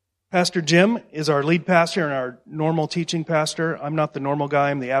Pastor Jim is our lead pastor and our normal teaching pastor. I'm not the normal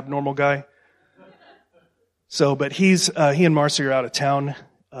guy, I'm the abnormal guy. But he and Marcy are out of town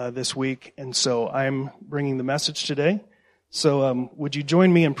this week, and so I'm bringing the message today. So would you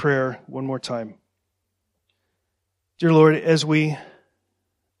join me in prayer one more time? Dear Lord, as we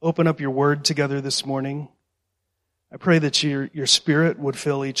open up your word together this morning, I pray that your Spirit would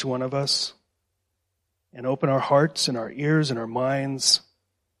fill each one of us and open our hearts and our ears and our minds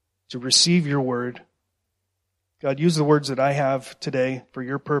to receive your word. God, use the words that I have today for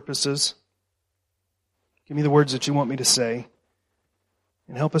your purposes. Give me the words that you want me to say,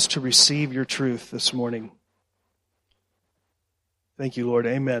 and help us to receive your truth this morning. Thank you, Lord.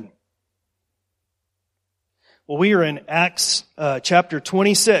 Amen. Well, we are in Acts chapter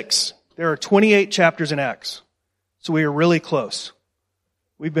 26. There are 28 chapters in Acts, so we are really close.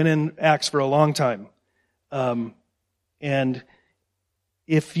 We've been in Acts for a long time. And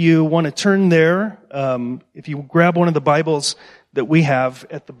if you want to turn there, if you grab one of the Bibles that we have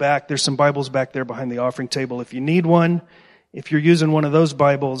at the back, there's some Bibles back there behind the offering table. If you need one, if you're using one of those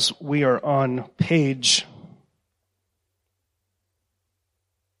Bibles, we are on page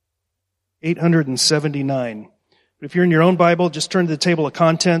 879. But if you're in your own Bible, just turn to the table of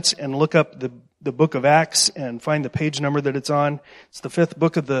contents and look up the book of Acts and find the page number that it's on. It's the fifth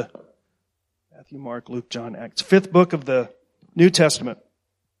book of the Matthew, Mark, Luke, John, Acts. Fifth book of the New Testament.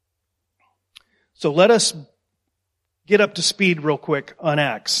 So let us get up to speed real quick on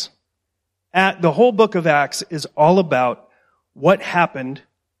Acts. The whole book of Acts is all about what happened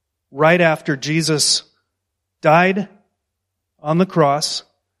right after Jesus died on the cross,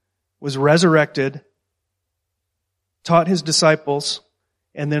 was resurrected, taught his disciples,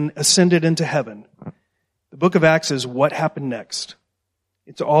 and then ascended into heaven. The book of Acts is what happened next.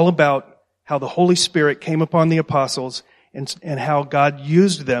 It's all about how the Holy Spirit came upon the apostles and how God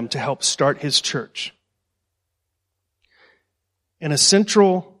used them to help start his church. And a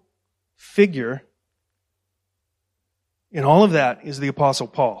central figure in all of that is the Apostle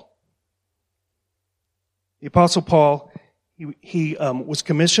Paul. The Apostle Paul, he was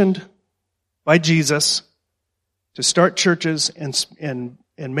commissioned by Jesus to start churches and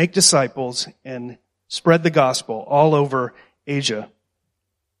make disciples and spread the gospel all over Asia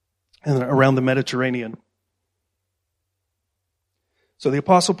and around the Mediterranean. So the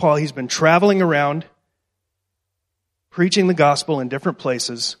Apostle Paul, he's been traveling around, preaching the gospel in different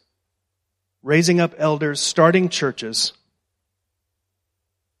places, raising up elders, starting churches.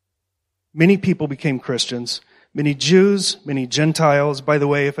 Many people became Christians. Many Jews, many Gentiles. By the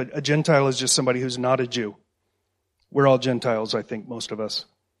way, if a Gentile is just somebody who's not a Jew. We're all Gentiles, I think, most of us.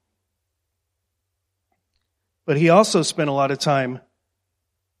 But he also spent a lot of time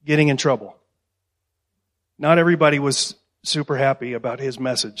getting in trouble. Not everybody was super happy about his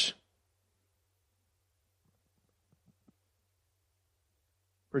message.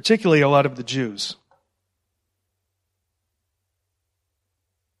 Particularly a lot of the Jews.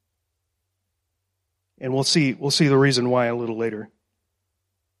 And we'll see the reason why a little later.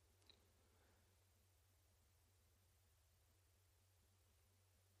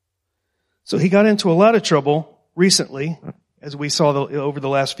 So he got into a lot of trouble recently, as we saw over the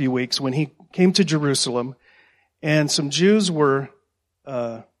last few weeks, when he came to Jerusalem, and some Jews were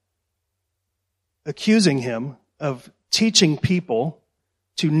accusing him of teaching people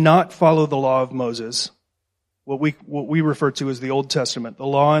to not follow the law of Moses, what we refer to as the Old Testament, the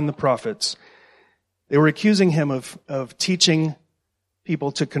law and the prophets. They were accusing him of teaching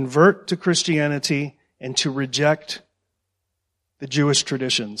people to convert to Christianity and to reject the Jewish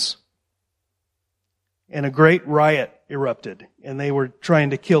traditions. And a great riot erupted, and they were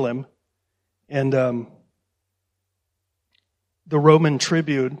trying to kill him. And the Roman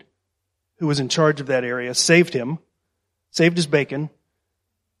tribune, who was in charge of that area, saved him, saved his bacon,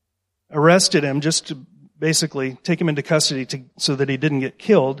 arrested him just to basically take him into custody so that he didn't get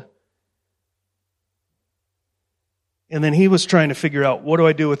killed. And then he was trying to figure out, what do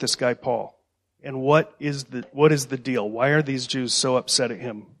I do with this guy Paul? And what is the deal? Why are these Jews so upset at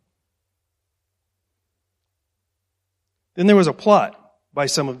him? Then there was a plot by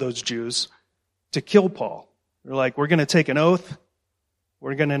some of those Jews to kill Paul. They're like, we're going to take an oath.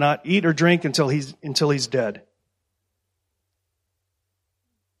 We're going to not eat or drink until he's dead.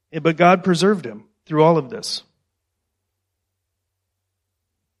 But God preserved him through all of this.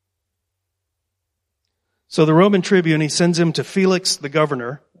 So the Roman tribune, he sends him to Felix, the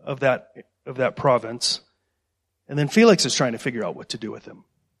governor of that province. And then Felix is trying to figure out what to do with him.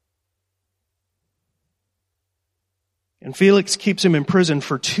 And Felix keeps him in prison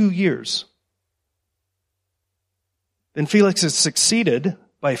for 2 years. Then Felix is succeeded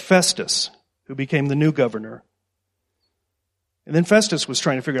by Festus, who became the new governor. And then Festus was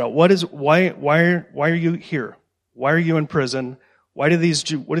trying to figure out why are you here? Why are you in prison? What do these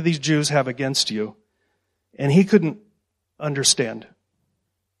Jews have against you? And he couldn't understand.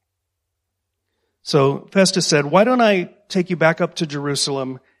 So Festus said, "Why don't I take you back up to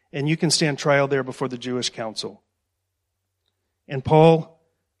Jerusalem and you can stand trial there before the Jewish council?" And Paul,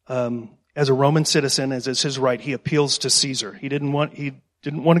 as a Roman citizen, as is his right, he appeals to Caesar. He didn't want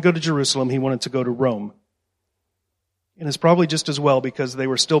to go to Jerusalem. He wanted to go to Rome. And it's probably just as well because they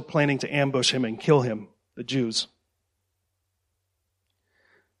were still planning to ambush him and kill him, the Jews.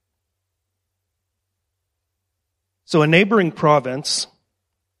 So a neighboring province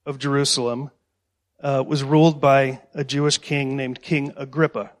of Jerusalem was ruled by a Jewish king named King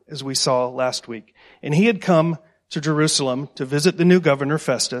Agrippa, as we saw last week. And he had come to Jerusalem to visit the new governor,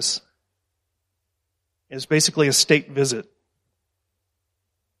 Festus. It was basically a state visit.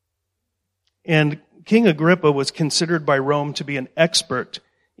 And King Agrippa was considered by Rome to be an expert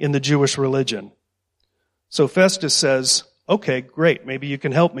in the Jewish religion. So Festus says, "Okay, great, maybe you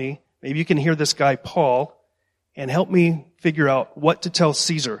can help me. Maybe you can hear this guy Paul and help me figure out what to tell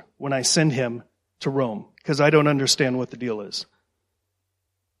Caesar when I send him to Rome, because I don't understand what the deal is."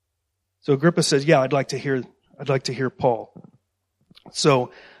 So Agrippa says, "Yeah, I'd like to hear Paul."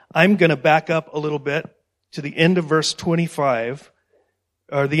 So I'm going to back up a little bit to the end of verse 25,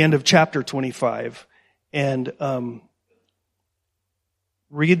 or the end of chapter 25, and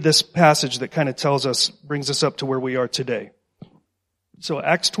read this passage that kind of brings us up to where we are today. So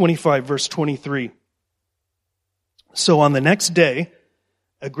Acts 25, verse 23. "So on the next day,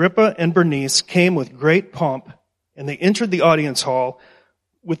 Agrippa and Bernice came with great pomp, and they entered the audience hall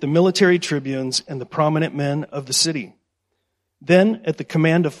with the military tribunes and the prominent men of the city. Then, at the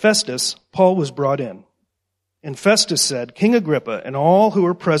command of Festus, Paul was brought in. And Festus said, 'King Agrippa and all who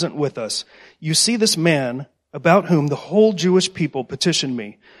are present with us, you see this man about whom the whole Jewish people petitioned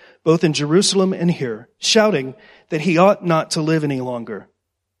me, both in Jerusalem and here, shouting that he ought not to live any longer.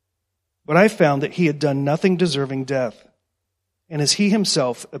 But I found that he had done nothing deserving death. And as he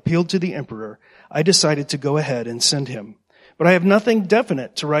himself appealed to the emperor, I decided to go ahead and send him. But I have nothing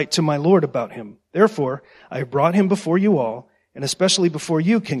definite to write to my lord about him. Therefore, I have brought him before you all, and especially before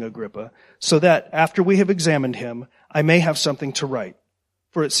you, King Agrippa, so that after we have examined him, I may have something to write.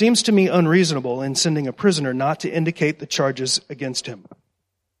 For it seems to me unreasonable in sending a prisoner not to indicate the charges against him.'"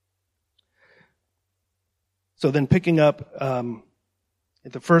 So then picking up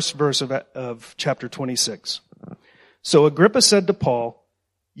at the first verse of chapter 26. "So Agrippa said to Paul,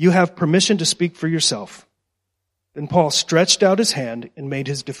 'You have permission to speak for yourself.' Then Paul stretched out his hand and made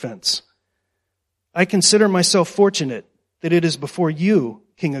his defense. 'I consider myself fortunate that it is before you,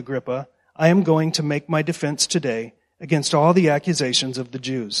 King Agrippa, I am going to make my defense today against all the accusations of the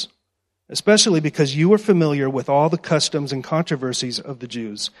Jews, especially because you are familiar with all the customs and controversies of the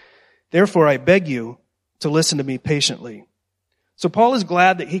Jews. Therefore, I beg you to listen to me patiently.'" So Paul is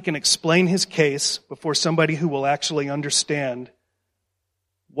glad that he can explain his case before somebody who will actually understand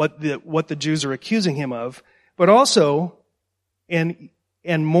what the Jews are accusing him of, but also, and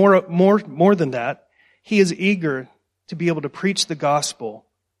more than that, he is eager to be able to preach the gospel,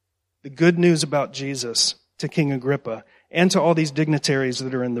 the good news about Jesus, to King Agrippa and to all these dignitaries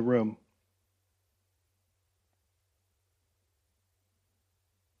that are in the room.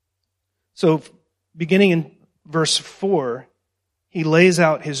 So beginning in verse 4, he lays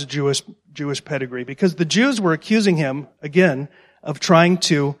out his Jewish pedigree, because the Jews were accusing him, again, of trying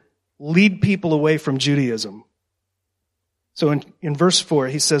to lead people away from Judaism. So in verse 4,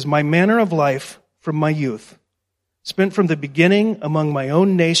 he says, "My manner of life from my youth, spent from the beginning among my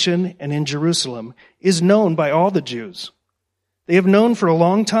own nation and in Jerusalem, is known by all the Jews. They have known for a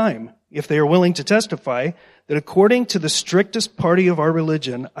long time, if they are willing to testify, that according to the strictest party of our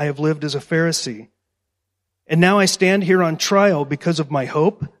religion, I have lived as a Pharisee. And now I stand here on trial because of my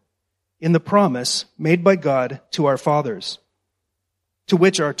hope in the promise made by God to our fathers, to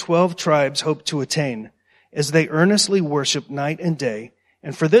which our 12 tribes hope to attain, as they earnestly worship night and day.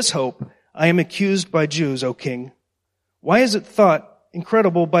 And for this hope I am accused by Jews, O king. Why is it thought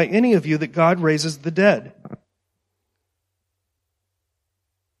incredible by any of you that God raises the dead?"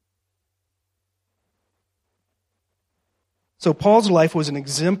 So Paul's life was an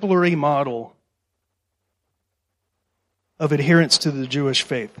exemplary model of adherence to the Jewish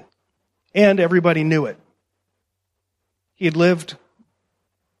faith. And everybody knew it. He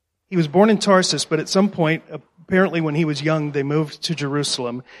was born in Tarsus, but at some point, apparently when he was young, they moved to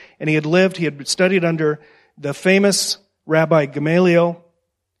Jerusalem. And he had studied under the famous Rabbi Gamaliel.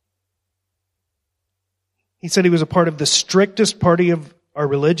 He said he was a part of the strictest party of our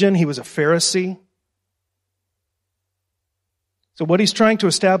religion. He was a Pharisee. So what he's trying to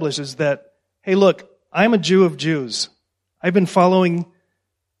establish is that, hey, look, I'm a Jew of Jews. I've been following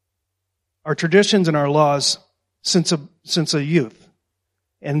our traditions and our laws since a youth.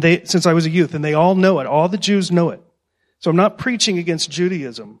 Since I was a youth, and they all know it. All the Jews know it. So I'm not preaching against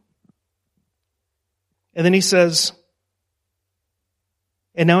Judaism. And then he says,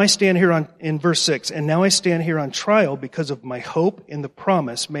 and now I stand here in verse 6, and now I stand here on trial because of my hope in the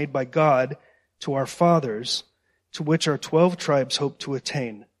promise made by God to our fathers, to which our 12 tribes hope to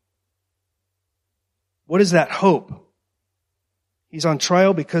attain. What is that hope? He's on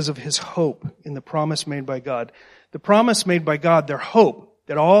trial because of his hope in the promise made by God. The promise made by God, their hope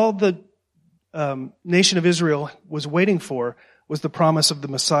that all the nation of Israel was waiting for, was the promise of the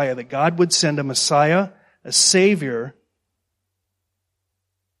Messiah, that God would send a Messiah, a Savior,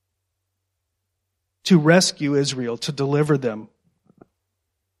 to rescue Israel, to deliver them.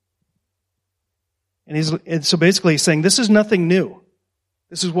 And so basically he's saying, this is nothing new.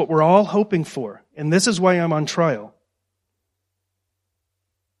 This is what we're all hoping for, and this is why I'm on trial.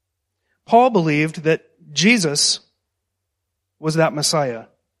 Paul believed that Jesus was that Messiah,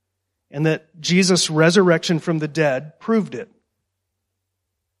 and that Jesus' resurrection from the dead proved it.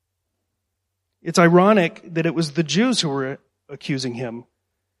 It's ironic that it was the Jews who were accusing him,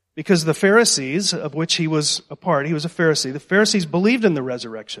 because the Pharisees, of which he was a part, he was a Pharisee, the Pharisees believed in the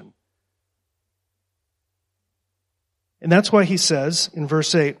resurrection. And that's why he says in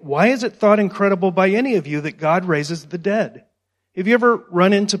verse 8, why is it thought incredible by any of you that God raises the dead? Have you ever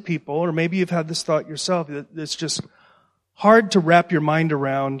run into people, or maybe you've had this thought yourself, that it's just hard to wrap your mind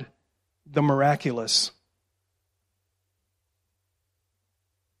around the miraculous?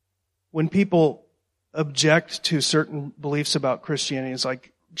 When people object to certain beliefs about Christianity, it's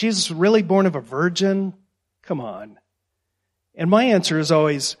like, Jesus was really born of a virgin? Come on. And my answer is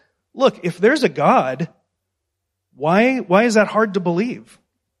always, look, if there's a God, why is that hard to believe?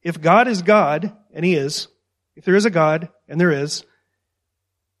 If God is God, and He is, if there is a God, and there is,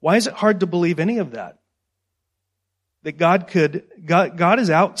 why is it hard to believe any of that? That God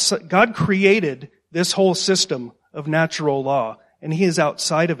created this whole system of natural law, and He is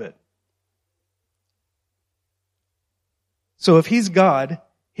outside of it. So if He's God,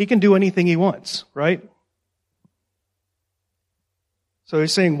 He can do anything He wants, right? So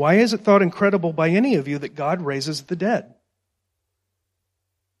he's saying, why is it thought incredible by any of you that God raises the dead?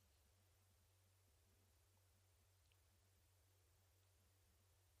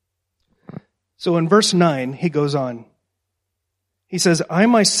 So in verse 9, he goes on. He says, I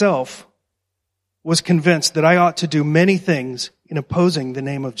myself was convinced that I ought to do many things in opposing the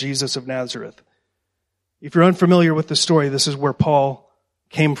name of Jesus of Nazareth. If you're unfamiliar with the story, this is where Paul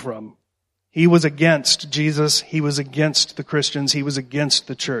came from. He was against Jesus. He was against the Christians. He was against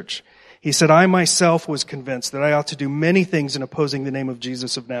the church. He said, I myself was convinced that I ought to do many things in opposing the name of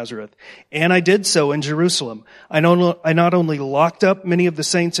Jesus of Nazareth. And I did so in Jerusalem. I not only locked up many of the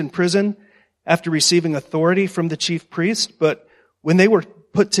saints in prison after receiving authority from the chief priest, but when they were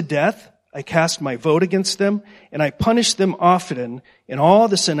put to death, I cast my vote against them, and I punished them often in all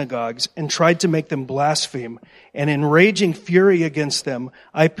the synagogues and tried to make them blaspheme. And in raging fury against them,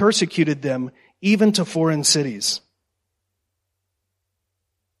 I persecuted them even to foreign cities.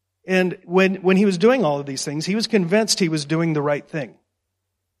 And when he was doing all of these things, he was convinced he was doing the right thing.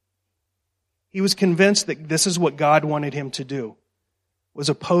 He was convinced that this is what God wanted him to do, was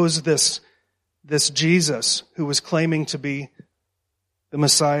oppose this Jesus who was claiming to be the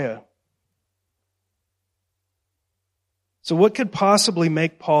Messiah. So what could possibly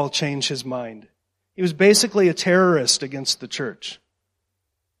make Paul change his mind? He was basically a terrorist against the church.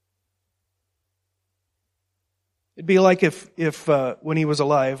 It'd be like if when he was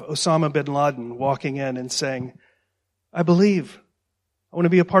alive, Osama bin Laden walking in and saying, I believe, I want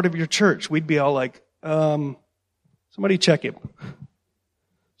to be a part of your church. We'd be all like, somebody check him.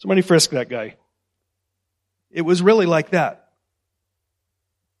 Somebody frisk that guy. It was really like that.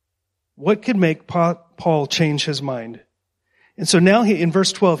 What could make Paul change his mind? And so now in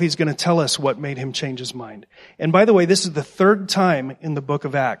verse 12, he's going to tell us what made him change his mind. And by the way, this is the third time in the book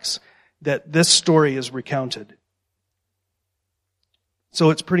of Acts that this story is recounted. So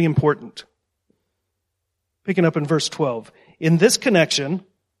it's pretty important. Picking up in verse 12. In this connection,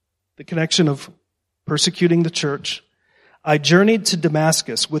 the connection of persecuting the church, I journeyed to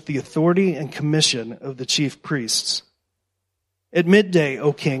Damascus with the authority and commission of the chief priests. At midday,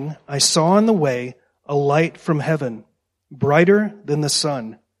 O king, I saw on the way a light from heaven, brighter than the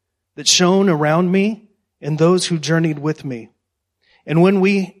sun, that shone around me and those who journeyed with me. And when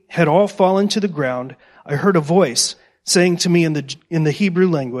we had all fallen to the ground, I heard a voice saying to me in the Hebrew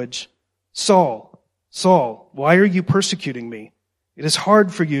language, Saul, Saul, why are you persecuting me? It is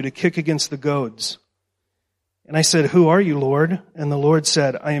hard for you to kick against the goads. And I said, who are you, Lord? And the Lord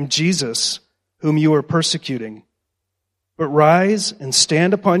said, I am Jesus, whom you are persecuting. But rise and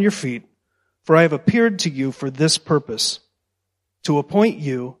stand upon your feet, for I have appeared to you for this purpose, to appoint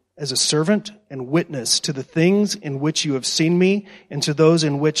you as a servant and witness to the things in which you have seen me and to those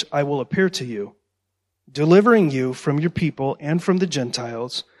in which I will appear to you, delivering you from your people and from the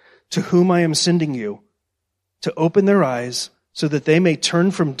Gentiles, to whom I am sending you, to open their eyes so that they may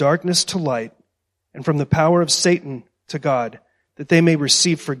turn from darkness to light and from the power of Satan to God, that they may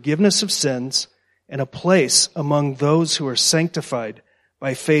receive forgiveness of sins and a place among those who are sanctified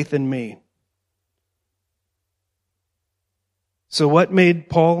by faith in me. So what made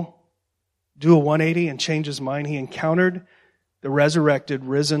Paul do a 180 and change his mind? He encountered the resurrected,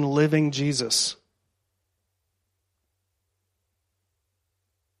 risen, living Jesus.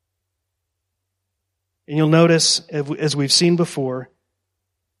 And you'll notice, as we've seen before,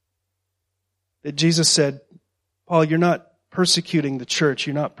 that Jesus said, Paul, you're not persecuting the church.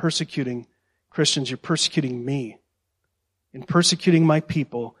 You're not persecuting Christians. You're persecuting me. In persecuting my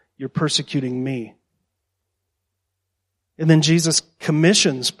people, you're persecuting me. And then Jesus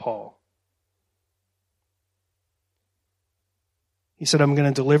commissions Paul. He said, I'm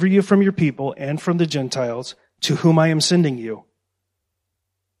going to deliver you from your people and from the Gentiles to whom I am sending you.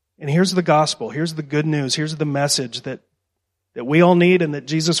 And here's the gospel. Here's the good news. Here's the message that we all need and that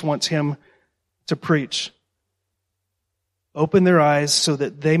Jesus wants him to preach. Open their eyes so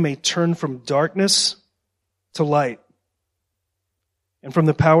that they may turn from darkness to light and from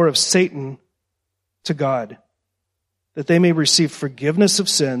the power of Satan to God, that they may receive forgiveness of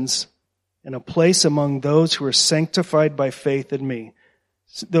sins and a place among those who are sanctified by faith in me.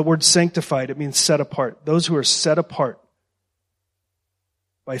 The word sanctified, it means set apart. Those who are set apart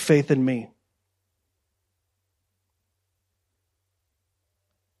by faith in me.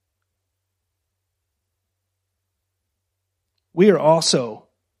 We are also,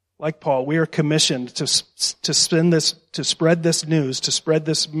 like Paul, we are commissioned to spread this news, to spread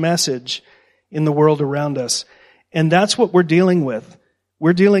this message in the world around us. And that's what we're dealing with.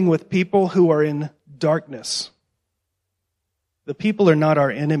 We're dealing with people who are in darkness. The people are not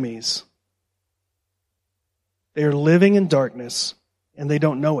our enemies. They are living in darkness, and they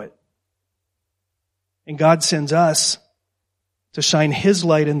don't know it. And God sends us to shine His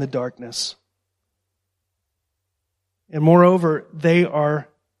light in the darkness. And moreover, they are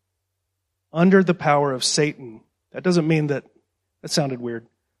under the power of Satan. That doesn't mean that sounded weird.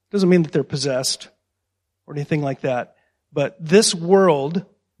 It doesn't mean that they're possessed or anything like that. But this world,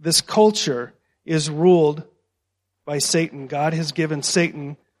 this culture, is ruled by Satan. God has given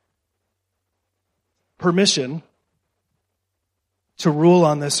Satan permission to rule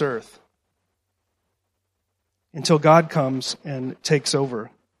on this earth until God comes and takes over.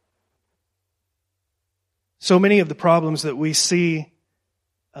 So many of the problems that we see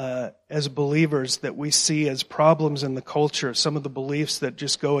as believers, that we see as problems in the culture, some of the beliefs that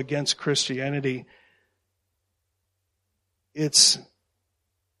just go against Christianity, it's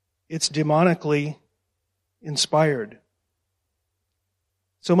demonically inspired.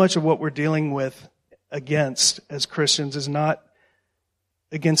 So much of what we're dealing with against as Christians is not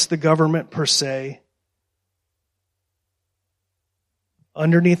against the government per se.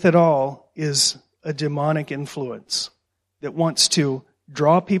 Underneath it all is a demonic influence that wants to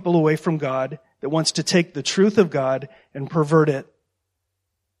draw people away from God, that wants to take the truth of God and pervert it,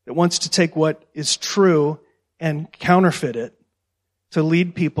 that wants to take what is true and counterfeit it to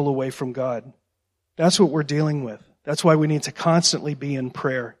lead people away from God. That's what we're dealing with. That's why we need to constantly be in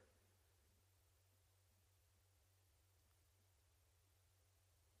prayer.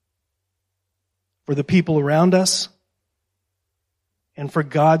 For the people around us, and for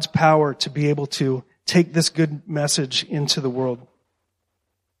God's power to be able to take this good message into the world.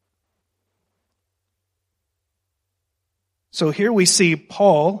 So here we see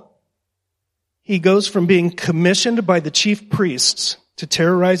Paul. He goes from being commissioned by the chief priests to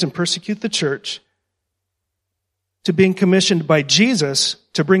terrorize and persecute the church to being commissioned by Jesus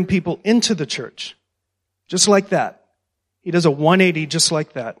to bring people into the church. Just like that. He does a 180 just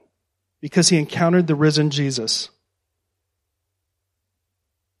like that because he encountered the risen Jesus.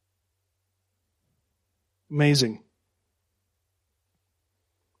 Amazing.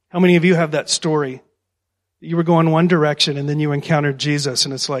 How many of you have that story? You were going one direction and then you encountered Jesus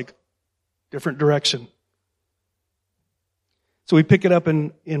and it's like different direction. So we pick it up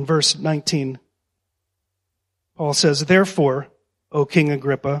in verse 19. Paul says, therefore, O King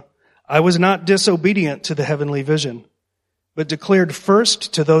Agrippa, I was not disobedient to the heavenly vision, but declared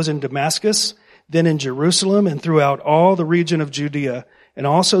first to those in Damascus, then in Jerusalem and throughout all the region of Judea, and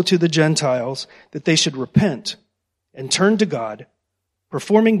also to the Gentiles, that they should repent and turn to God,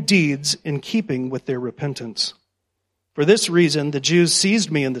 performing deeds in keeping with their repentance. For this reason, the Jews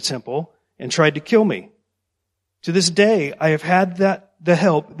seized me in the temple and tried to kill me. To this day, I have had the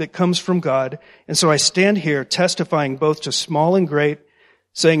help that comes from God, and so I stand here testifying both to small and great,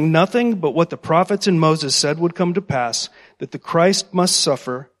 saying nothing but what the prophets and Moses said would come to pass, that the Christ must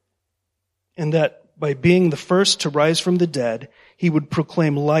suffer, and that by being the first to rise from the dead, he would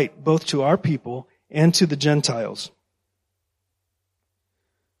proclaim light both to our people and to the Gentiles.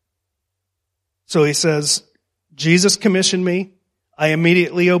 So he says, Jesus commissioned me. I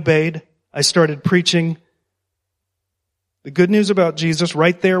immediately obeyed. I started preaching the good news about Jesus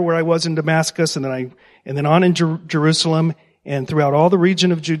right there where I was in Damascus, and then on in Jerusalem and throughout all the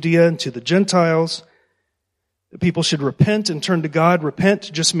region of Judea and to the Gentiles. The people should repent and turn to God.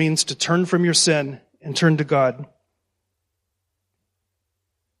 Repent just means to turn from your sin and turn to God.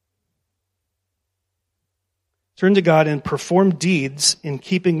 Turn to God and perform deeds in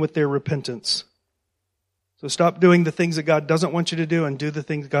keeping with their repentance. So stop doing the things that God doesn't want you to do and do the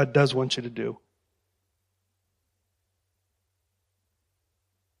things God does want you to do.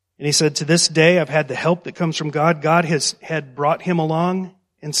 And he said, to this day, I've had the help that comes from God. God had brought him along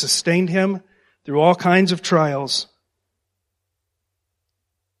and sustained him through all kinds of trials.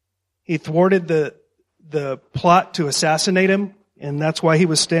 He thwarted the plot to assassinate him, and that's why he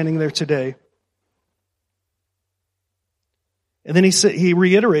was standing there today. And then he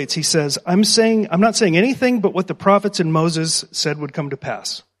reiterates, he says, I'm not saying anything but what the prophets and Moses said would come to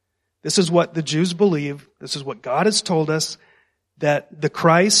pass. This is what the Jews believe. This is what God has told us, that the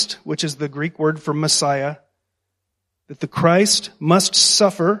Christ, which is the Greek word for Messiah, that the Christ must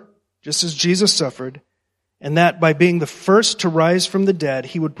suffer, just as Jesus suffered, and that by being the first to rise from the dead,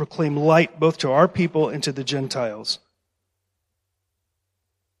 he would proclaim light both to our people and to the Gentiles.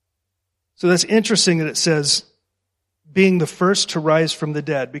 So that's interesting that it says, being the first to rise from the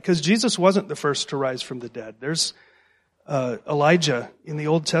dead, because Jesus wasn't the first to rise from the dead. There's Elijah in the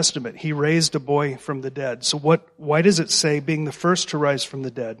Old Testament. He raised a boy from the dead. So why does it say being the first to rise from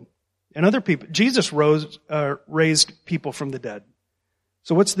the dead? And other people, Jesus raised people from the dead.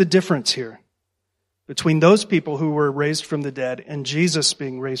 So what's the difference here between those people who were raised from the dead and Jesus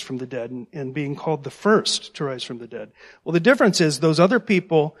being raised from the dead and being called the first to rise from the dead? Well, the difference is those other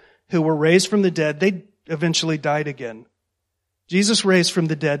people who were raised from the dead, they eventually died again. Jesus raised from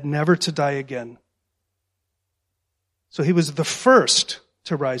the dead never to die again. So he was the first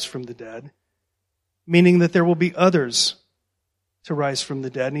to rise from the dead, meaning that there will be others to rise from the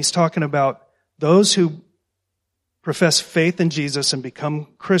dead. And he's talking about those who profess faith in Jesus and become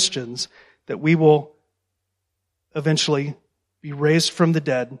Christians, that we will eventually be raised from the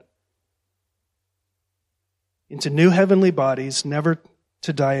dead into new heavenly bodies, never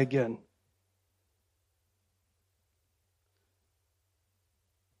to die again.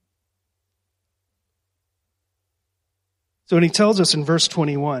 So when he tells us in verse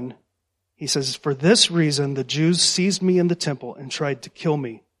 21, he says, for this reason the Jews seized me in the temple and tried to kill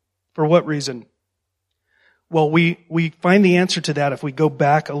me. For what reason? Well, we find the answer to that if we go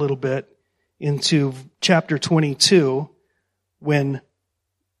back a little bit into chapter 22, when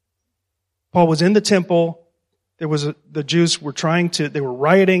Paul was in the temple. The Jews were they were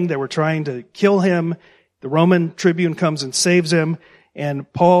rioting, they were trying to kill him. The Roman tribune comes and saves him,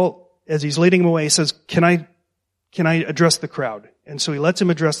 and Paul, as he's leading him away, says, Can I address the crowd? And so he lets him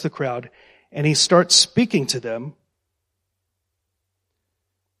address the crowd, and he starts speaking to them.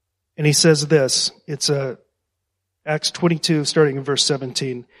 And he says this, it's Acts 22, starting in verse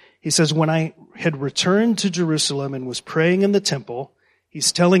 17. He says, when I had returned to Jerusalem and was praying in the temple,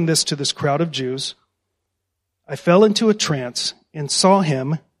 he's telling this to this crowd of Jews, I fell into a trance and saw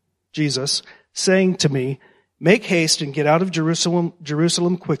him, Jesus, saying to me, make haste and get out of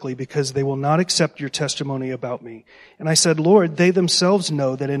Jerusalem quickly, because they will not accept your testimony about me. And I said, Lord, they themselves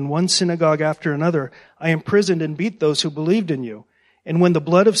know that in one synagogue after another I imprisoned and beat those who believed in you. And when the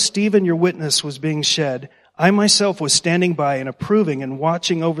blood of Stephen, your witness, was being shed, I myself was standing by and approving and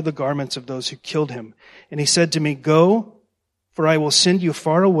watching over the garments of those who killed him. And he said to me, go, for I will send you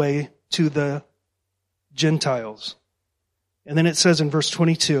far away to the Gentiles. And then it says in verse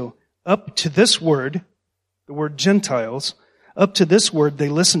 22, up to this word, the word Gentiles, up to this word they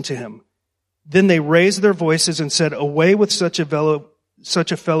listened to him. Then they raised their voices and said, away with such a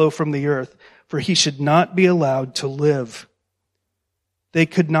fellow from the earth, for he should not be allowed to live. They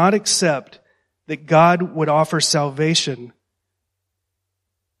could not accept that God would offer salvation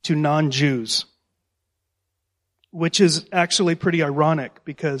to non-Jews. which is actually pretty ironic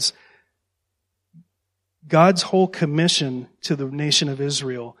because God's whole commission to the nation of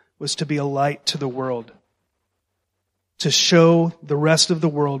Israel was to be a light to the world, to show the rest of the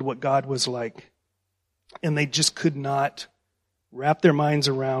world what God was like. And they just could not wrap their minds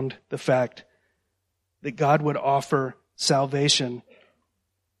around the fact that God would offer salvation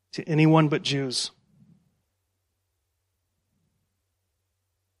to anyone but Jews.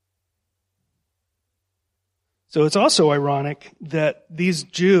 So it's also ironic that these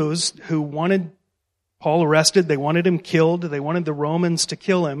Jews who wanted Paul arrested, they wanted him killed, they wanted the Romans to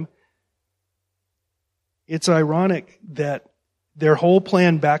kill him. It's ironic that their whole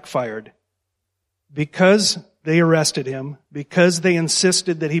plan backfired because they arrested him, because they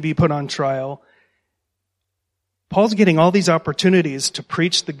insisted that he be put on trial. Paul's getting all these opportunities to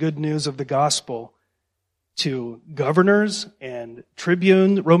preach the good news of the gospel to governors and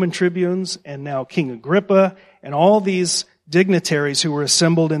Roman tribunes, and now King Agrippa, and all these dignitaries who were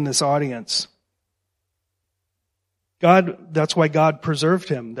assembled in this audience. That's why God preserved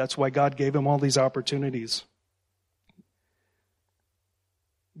him. That's why God gave him all these opportunities.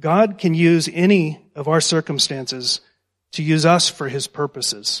 God can use any of our circumstances to use us for His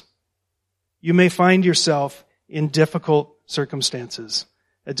purposes. You may find yourself in difficult circumstances,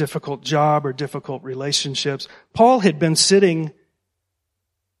 a difficult job or difficult relationships. Paul had been sitting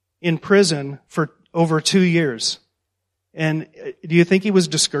in prison for over 2 years. And do you think he was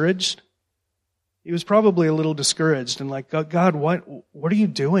discouraged? He was probably a little discouraged and like, God, what are you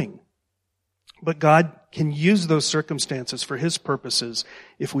doing? But God can use those circumstances for His purposes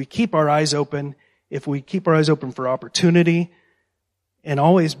if we keep our eyes open, if we keep our eyes open for opportunity, and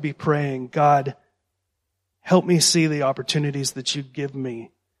always be praying, God, help me see the opportunities that you give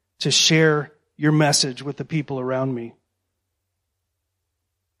me to share your message with the people around me.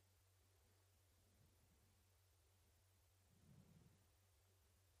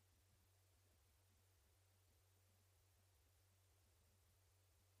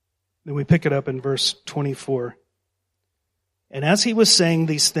 Then we pick it up in verse 24. And as he was saying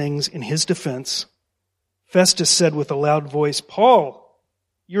these things in his defense, Festus said with a loud voice, Paul,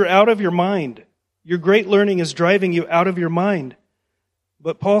 you're out of your mind. Your great learning is driving you out of your mind.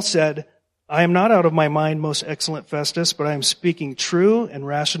 But Paul said, I am not out of my mind, most excellent Festus, but I am speaking true and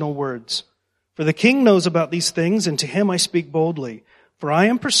rational words. For the king knows about these things, and to him I speak boldly. For I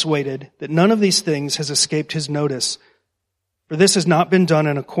am persuaded that none of these things has escaped his notice. For this has not been done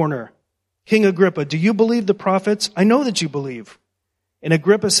in a corner. King Agrippa, do you believe the prophets? I know that you believe. And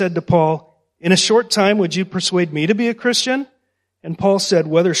Agrippa said to Paul, in a short time would you persuade me to be a Christian? And Paul said,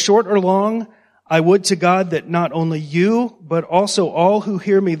 whether short or long, I would to God that not only you, but also all who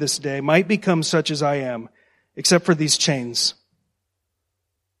hear me this day might become such as I am, except for these chains.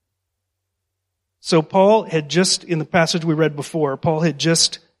 So Paul had just, in the passage we read before, Paul had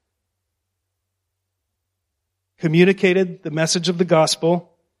just communicated the message of the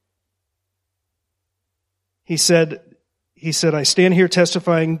gospel. He said, I stand here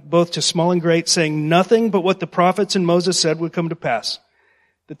testifying both to small and great, saying nothing but what the prophets and Moses said would come to pass.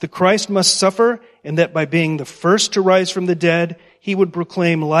 That the Christ must suffer, and that by being the first to rise from the dead, he would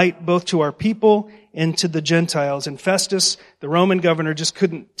proclaim light both to our people and to the Gentiles. And Festus, the Roman governor, just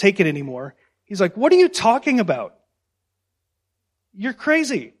couldn't take it anymore. He's like, what are you talking about? You're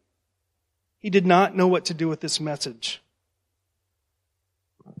crazy. He did not know what to do with this message.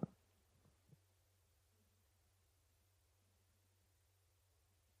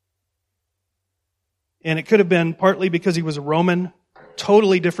 And it could have been partly because he was a Roman,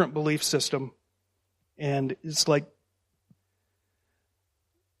 totally different belief system. And it's like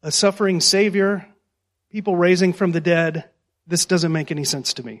a suffering Savior, people raising from the dead. This doesn't make any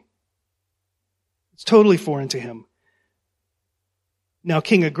sense to me. It's totally foreign to him. Now,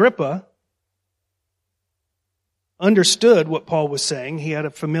 King Agrippa understood what Paul was saying. He had a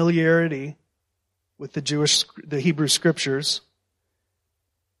familiarity with the Hebrew scriptures.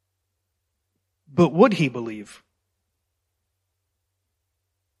 But would he believe?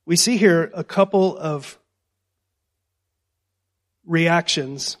 We see here a couple of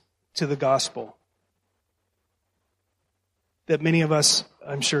reactions to the gospel that many of us,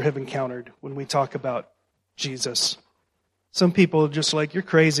 I'm sure, have encountered when we talk about Jesus. Some people are just like, you're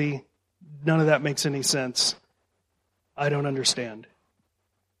crazy. None of that makes any sense. I don't understand.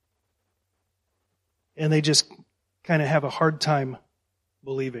 And they just kind of have a hard time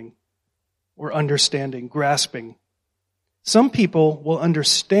believing or understanding, grasping. Some people will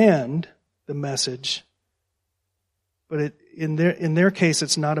understand the message, but in their case,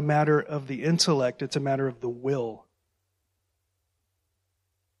 it's not a matter of the intellect, it's a matter of the will.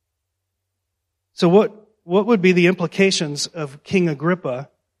 So would be the implications of King Agrippa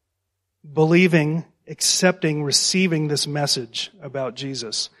believing, accepting, receiving this message about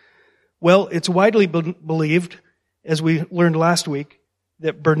Jesus? Well, it's widely believed, as we learned last week,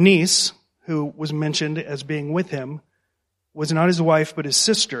 that Bernice, who was mentioned as being with him, was not his wife but his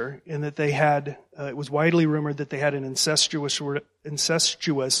sister, and that they had, it was widely rumored that they had an incestuous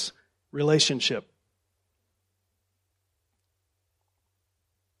relationship.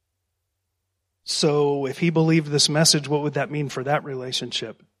 So if he believed this message, what would that mean for that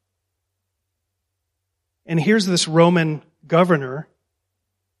relationship? And here's this Roman governor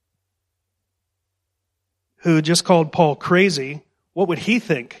who just called Paul crazy. What would he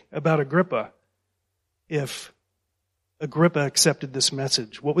think about Agrippa if Agrippa accepted this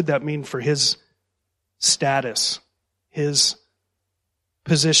message? What would that mean for his status, his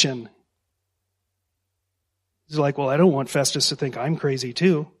position? He's like, well, I don't want Festus to think I'm crazy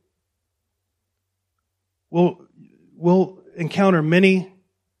too. We'll encounter many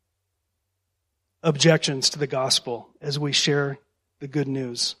objections to the gospel as we share the good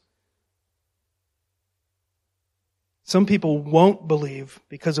news. Some people won't believe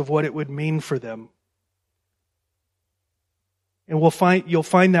because of what it would mean for them. And you'll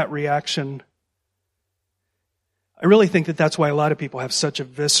find that reaction. I really think that that's why a lot of people have such a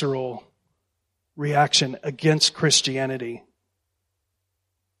visceral reaction against Christianity.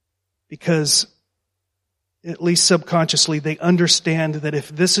 Because, at least subconsciously, they understand that if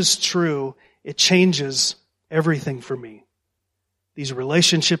this is true, it changes everything for me. These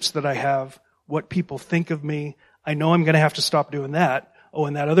relationships that I have, what people think of me, I know I'm going to have to stop doing that. Oh,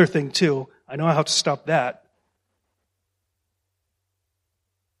 and that other thing too. I know I have to stop that.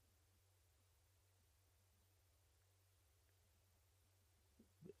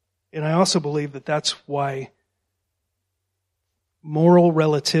 And I also believe that that's why moral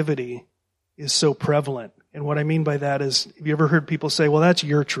relativity is so prevalent. And what I mean by that is, have you ever heard people say, well, that's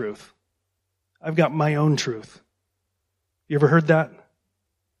your truth. I've got my own truth. You ever heard that?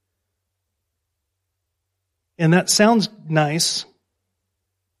 And that sounds nice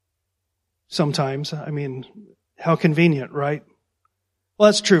sometimes. I mean, how convenient, right? Well,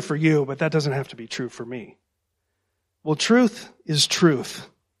 that's true for you, but that doesn't have to be true for me. Well, truth is truth.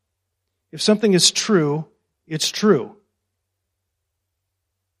 If something is true, it's true.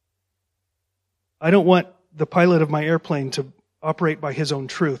 I don't want the pilot of my airplane to operate by his own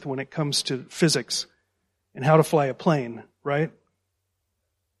truth when it comes to physics and how to fly a plane, right?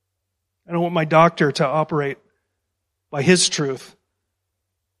 I don't want my doctor to operate by his truth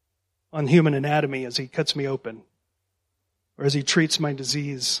on human anatomy as he cuts me open or as he treats my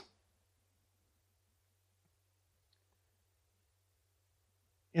disease.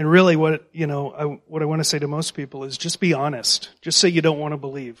 And really what I want to say to most people is just be honest. Just say you don't want to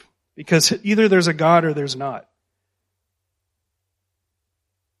believe. Because either there's a God or there's not.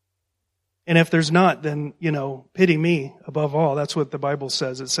 And if there's not, then, pity me above all. That's what the Bible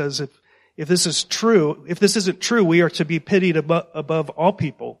says. It says if this is true, if this isn't true, we are to be pitied above all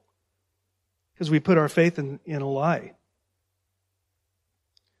people. Because we put our faith in a lie.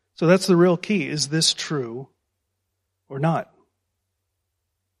 So that's the real key. Is this true or not?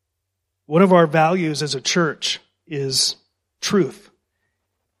 One of our values as a church is truth.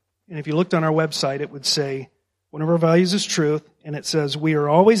 And if you looked on our website, it would say, one of our values is truth, and it says, we are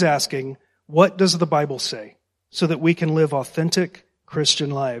always asking, what does the Bible say? So that we can live authentic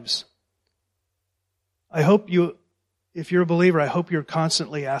Christian lives. I hope if you're a believer, I hope you're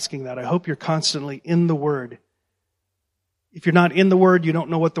constantly asking that. I hope you're constantly in the Word. If you're not in the Word, you don't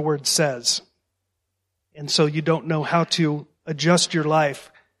know what the Word says. And so you don't know how to adjust your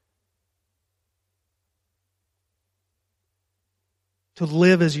life to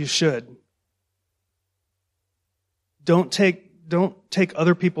live as you should. Don't take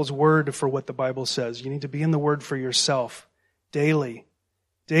other people's word for what the Bible says. You need to be in the Word for yourself daily.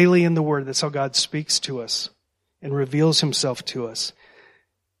 Daily in the Word. That's how God speaks to us and reveals Himself to us.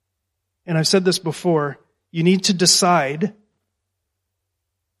 And I've said this before, you need to decide,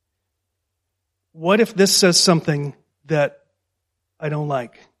 what if this says something that I don't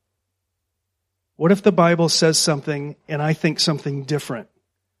like? What if the Bible says something and I think something different?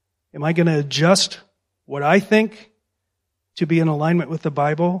 Am I going to adjust what I think to be in alignment with the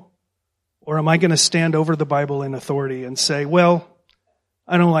Bible? Or am I going to stand over the Bible in authority and say, well,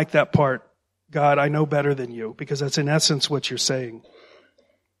 I don't like that part. God, I know better than you, because that's in essence what you're saying.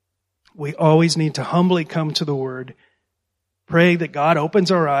 We always need to humbly come to the Word, pray that God opens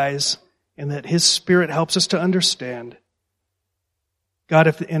our eyes and that His Spirit helps us to understand. God,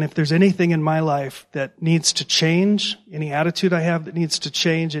 if there's anything in my life that needs to change, any attitude I have that needs to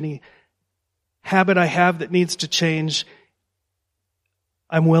change, any habit I have that needs to change,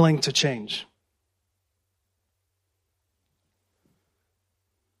 I'm willing to change.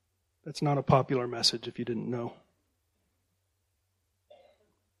 That's not a popular message if you didn't know.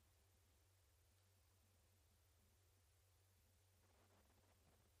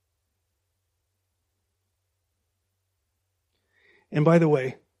 And by the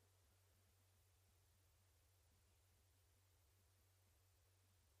way,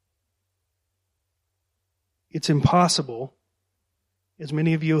 it's impossible, as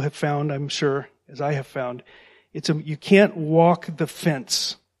many of you have found, I'm sure, as I have found, you can't walk the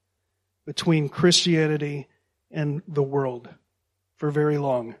fence between Christianity and the world for very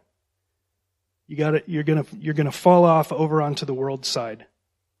long. You're gonna fall off over onto the world side.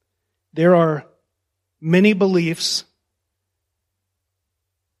 There are many beliefs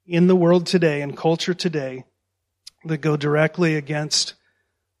in the world today and culture today that go directly against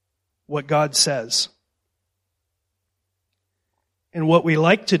what God says. And what we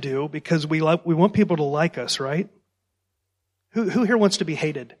like to do, because we want people to like us, right? Who here wants to be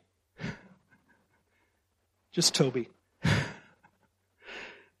hated? Just Toby.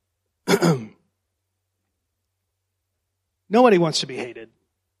 Nobody wants to be hated.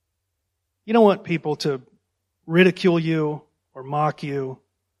 You don't want people to ridicule you or mock you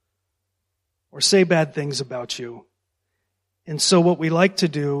or say bad things about you. And so what we like to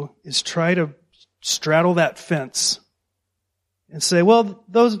do is try to straddle that fence and say, well,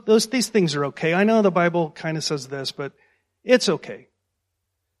 these things are okay. I know the Bible kind of says this, but it's okay.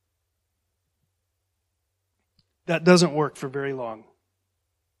 That doesn't work for very long.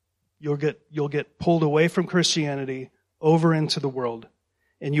 You'll get pulled away from Christianity over into the world,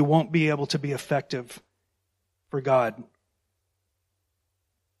 and you won't be able to be effective for God.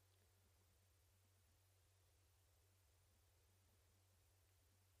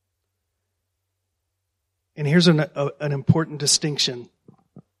 And here's an important distinction.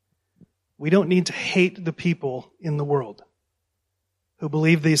 We don't need to hate the people in the world who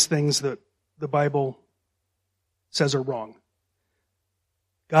believe these things that the Bible says are wrong.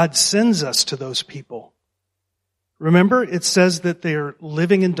 God sends us to those people. Remember, it says that they're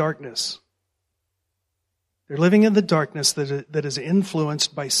living in darkness. They're living in the darkness that is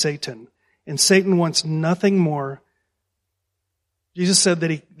influenced by Satan. And Satan wants nothing more. Jesus said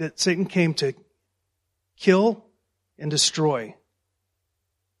that Satan came to kill and destroy.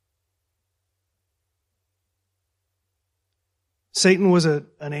 Satan was an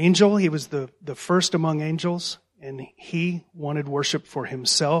angel. He was the first among angels, and he wanted worship for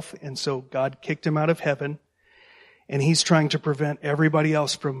himself, and so God kicked him out of heaven, and he's trying to prevent everybody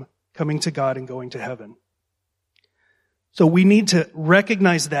else from coming to God and going to heaven. So we need to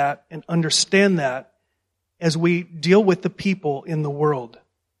recognize that and understand that as we deal with the people in the world.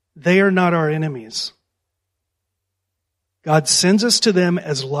 They are not our enemies. God sends us to them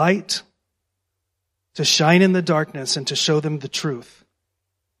as light to shine in the darkness and to show them the truth.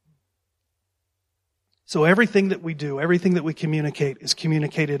 So everything that we do, everything that we communicate is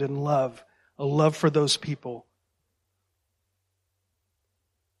communicated in love, a love for those people.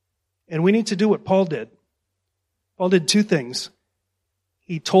 And we need to do what Paul did. Paul did two things.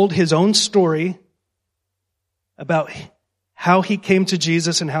 He told his own story about how he came to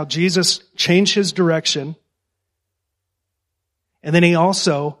Jesus and how Jesus changed his direction. And then he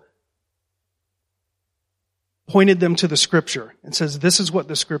also pointed them to the Scripture and says, this is what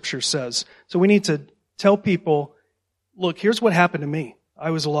the Scripture says. So we need to tell people, look, here's what happened to me.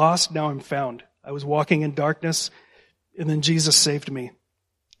 I was lost, now I'm found. I was walking in darkness, and then Jesus saved me.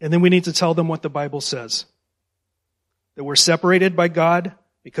 And then we need to tell them what the Bible says. That we're separated by God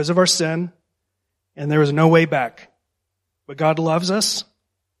because of our sin, and there is no way back. But God loves us,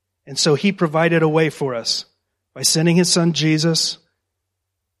 and so He provided a way for us by sending His Son Jesus.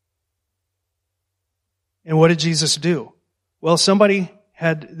 And what did Jesus do? Well,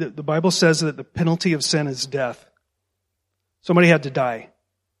 the Bible says that the penalty of sin is death. Somebody had to die.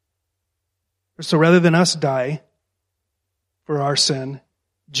 So rather than us die for our sin,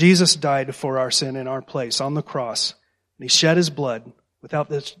 Jesus died for our sin in our place on the cross. And He shed His blood. Without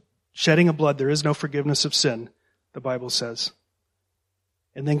the shedding of blood, there is no forgiveness of sin, the Bible says.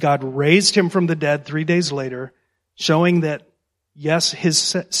 And then God raised Him from the dead 3 days later, showing that, yes,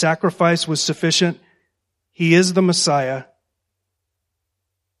 His sacrifice was sufficient. He is the Messiah.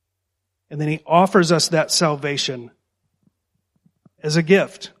 And then He offers us that salvation as a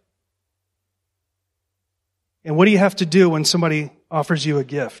gift. And what do you have to do when somebody offers you a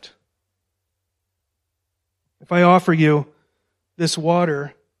gift? If I offer you this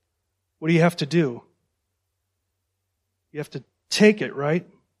water, what do you have to do? You have to take it, right?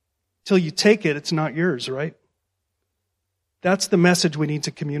 Till you take it, it's not yours, right? That's the message we need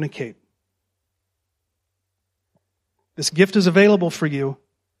to communicate. This gift is available for you,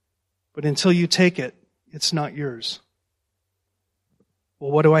 but until you take it, it's not yours.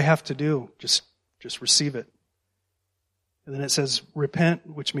 Well, what do I have to do? Just receive it. And then it says, repent,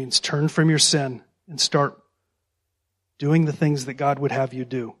 which means turn from your sin and start doing the things that God would have you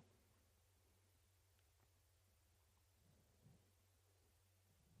do.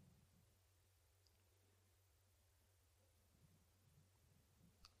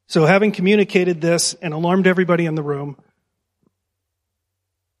 So having communicated this and alarmed everybody in the room,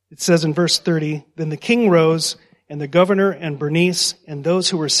 it says in verse 30, then the king rose, and the governor and Bernice and those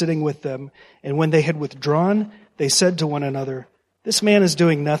who were sitting with them, and when they had withdrawn, they said to one another, this man is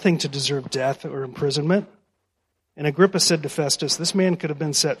doing nothing to deserve death or imprisonment. And Agrippa said to Festus, this man could have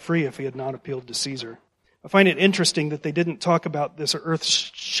been set free if he had not appealed to Caesar. I find it interesting that they didn't talk about this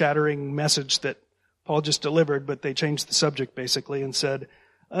earth-shattering message that Paul just delivered, but they changed the subject basically and said,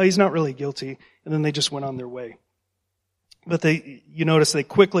 he's not really guilty. And then they just went on their way. But you notice they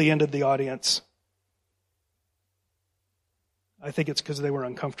quickly ended the audience. I think it's because they were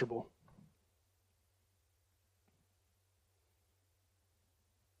uncomfortable.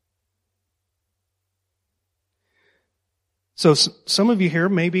 So some of you here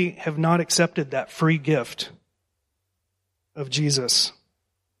maybe have not accepted that free gift of Jesus.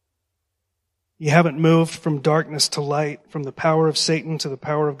 You haven't moved from darkness to light, from the power of Satan to the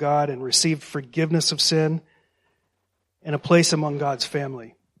power of God, and received forgiveness of sin and a place among God's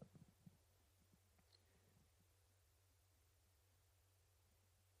family.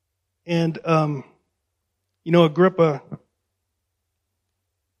 And, Agrippa,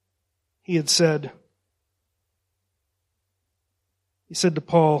 he said to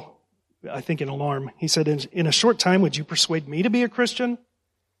Paul, I think in alarm, he said, in a short time, would you persuade me to be a Christian?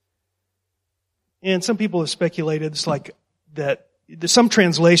 And some people have speculated, it's like that some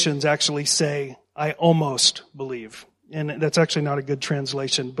translations actually say, I almost believe. And that's actually not a good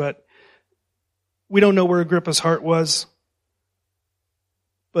translation, but we don't know where Agrippa's heart was.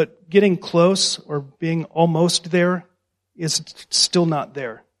 But getting close or being almost there is still not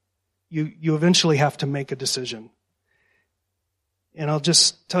there. You eventually have to make a decision. And I'll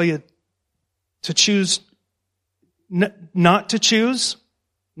just tell you, to choose, not to choose,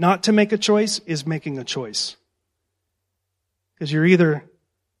 not to make a choice is making a choice. Because you're either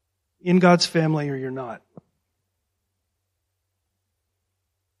in God's family or you're not.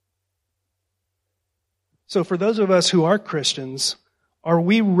 So for those of us who are Christians, are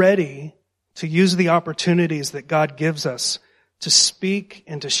we ready to use the opportunities that God gives us to speak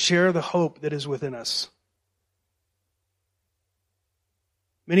and to share the hope that is within us?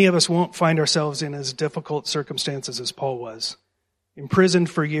 Many of us won't find ourselves in as difficult circumstances as Paul was. Imprisoned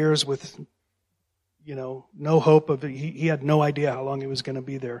for years with, no hope of it. He had no idea how long he was going to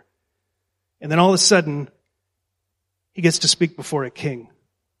be there. And then all of a sudden, he gets to speak before a king.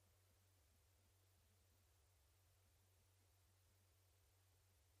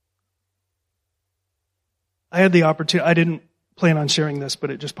 I had the opportunity, I didn't plan on sharing this,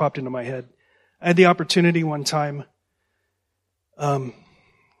 but it just popped into my head. I had the opportunity one time,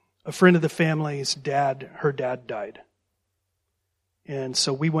 a friend of the family's her dad died. And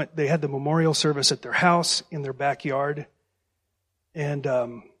so they had the memorial service at their house in their backyard. And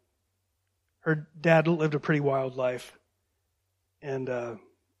her dad lived a pretty wild life. And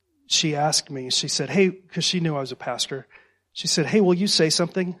she asked me, she said, hey, because she knew I was a pastor, she said, hey, will you say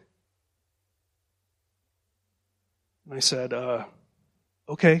something? And I said,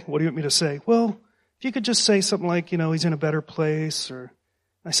 okay, what do you want me to say? Well, if you could just say something like, he's in a better place. Or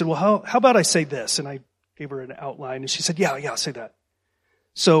I said, well, how about I say this? And I gave her an outline, and she said, yeah, say that.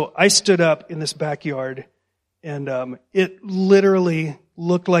 So I stood up in this backyard, and it literally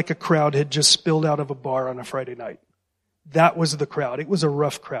looked like a crowd had just spilled out of a bar on a Friday night. That was the crowd. It was a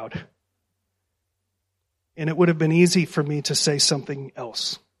rough crowd. And it would have been easy for me to say something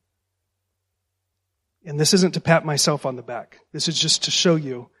else. And this isn't to pat myself on the back. This is just to show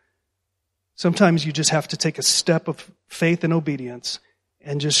you sometimes you just have to take a step of faith and obedience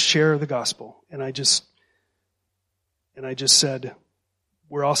and just share the gospel. And I just said,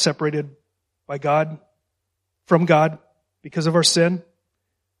 we're all separated by God, from God, because of our sin.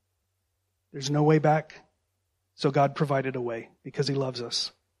 There's no way back. So God provided a way because He loves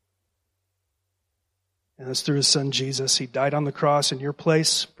us. And that's through His Son Jesus. He died on the cross in your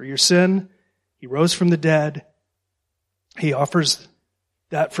place for your sin. He rose from the dead. He offers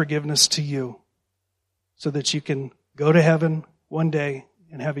that forgiveness to you so that you can go to heaven one day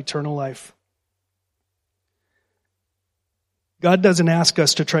and have eternal life. God doesn't ask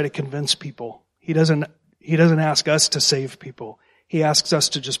us to try to convince people. He doesn't ask us to save people. He asks us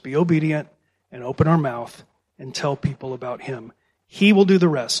to just be obedient and open our mouth and tell people about Him. He will do the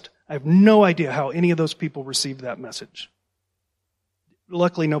rest. I have no idea how any of those people received that message.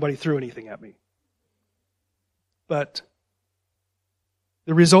 Luckily, nobody threw anything at me. But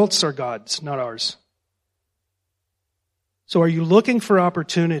the results are God's, not ours. So are you looking for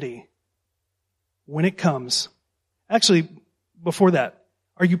opportunity when it comes? Actually, before that,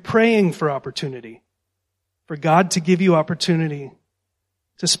 are you praying for opportunity? For God to give you opportunity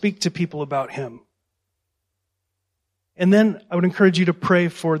to speak to people about Him? And then I would encourage you to pray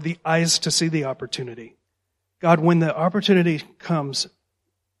for the eyes to see the opportunity. God, when the opportunity comes,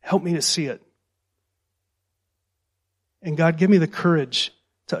 help me to see it. And God, give me the courage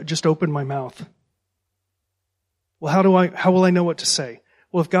to just open my mouth. Well, how will I know what to say?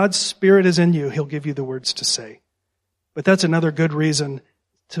 Well, if God's Spirit is in you, He'll give you the words to say. But that's another good reason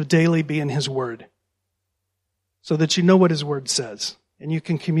to daily be in His Word, so that you know what His Word says, and you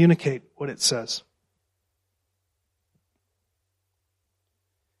can communicate what it says.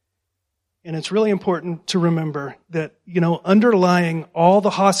 And it's really important to remember that, underlying all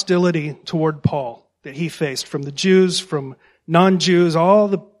the hostility toward Paul that he faced from the Jews, from non-Jews, all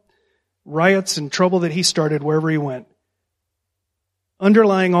the riots and trouble that he started wherever he went,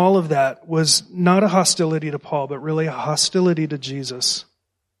 underlying all of that was not a hostility to Paul, but really a hostility to Jesus,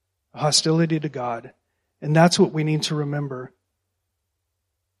 a hostility to God. And that's what we need to remember.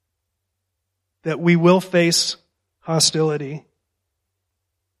 That we will face hostility,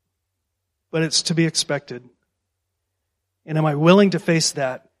 but it's to be expected. And am I willing to face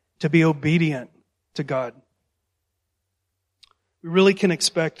that, to be obedient to God? We really can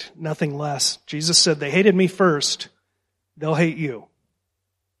expect nothing less. Jesus said, they hated me first, they'll hate you.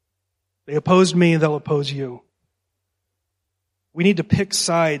 They opposed me, they'll oppose you. We need to pick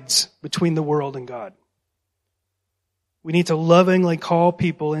sides between the world and God. We need to lovingly call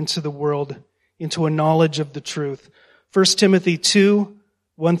people into the world, into a knowledge of the truth. 1 Timothy 2,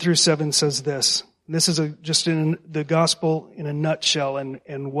 1-7 says this. This is just in the gospel in a nutshell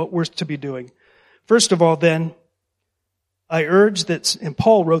and what we're to be doing. First of all, then, I urge that, and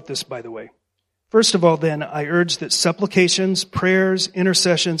Paul wrote this, by the way. First of all, then, I urge that supplications, prayers,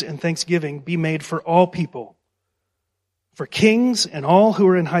 intercessions, and thanksgiving be made for all people, for kings and all who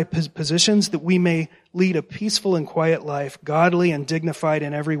are in high positions, that we may lead a peaceful and quiet life, godly and dignified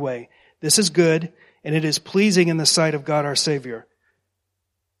in every way. This is good, and it is pleasing in the sight of God our Savior,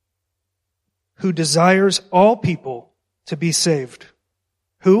 who desires all people to be saved.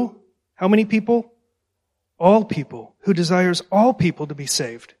 Who? How many people? All people. Who desires all people to be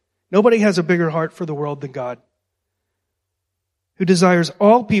saved. Nobody has a bigger heart for the world than God. Who desires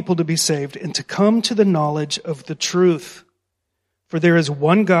all people to be saved and to come to the knowledge of the truth. For there is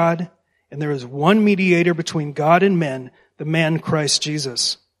one God, and there is one mediator between God and men, the man Christ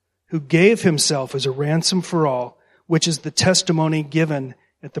Jesus, who gave Himself as a ransom for all, which is the testimony given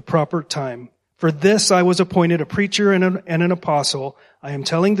at the proper time. For this I was appointed a preacher and an apostle. I am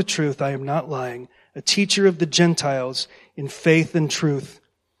telling the truth, I am not lying, a teacher of the Gentiles in faith and truth.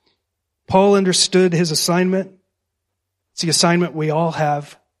 Paul understood his assignment. It's the assignment we all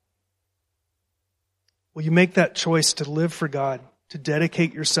have. Will you make that choice to live for God, to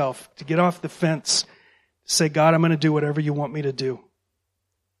dedicate yourself, to get off the fence, to say, God, I'm going to do whatever you want me to do.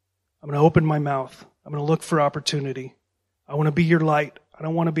 I'm going to open my mouth. I'm going to look for opportunity. I want to be your light. I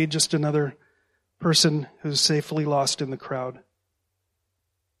don't want to be just another person who's safely lost in the crowd.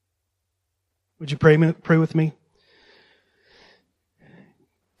 Would you pray with me?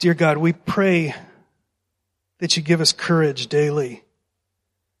 Dear God, we pray that you give us courage daily.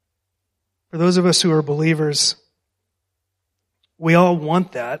 For those of us who are believers, we all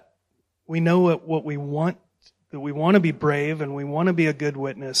want that. We know what we want, that we want to be brave and we want to be a good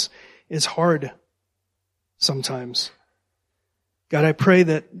witness is hard sometimes. God, I pray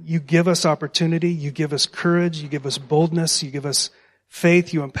that you give us opportunity, you give us courage, you give us boldness, you give us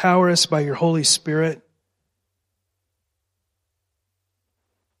faith, you empower us by your Holy Spirit.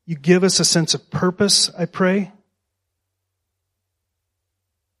 You give us a sense of purpose, I pray.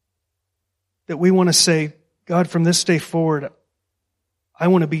 That we want to say, God, from this day forward, I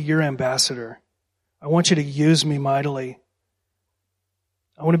want to be your ambassador. I want you to use me mightily.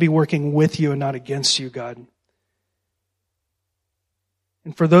 I want to be working with you and not against you, God.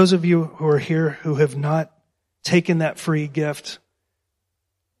 And for those of you who are here who have not taken that free gift,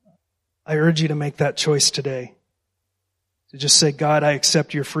 I urge you to make that choice today. To just say, God, I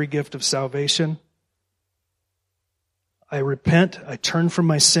accept your free gift of salvation. I repent, I turn from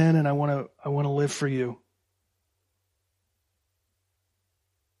my sin, and I want to live for you.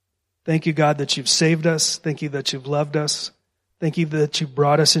 Thank you, God, that you've saved us. Thank you that you've loved us. Thank you that you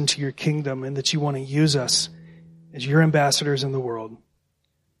brought us into your kingdom and that you want to use us as your ambassadors in the world. In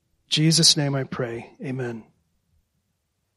Jesus' name I pray. Amen.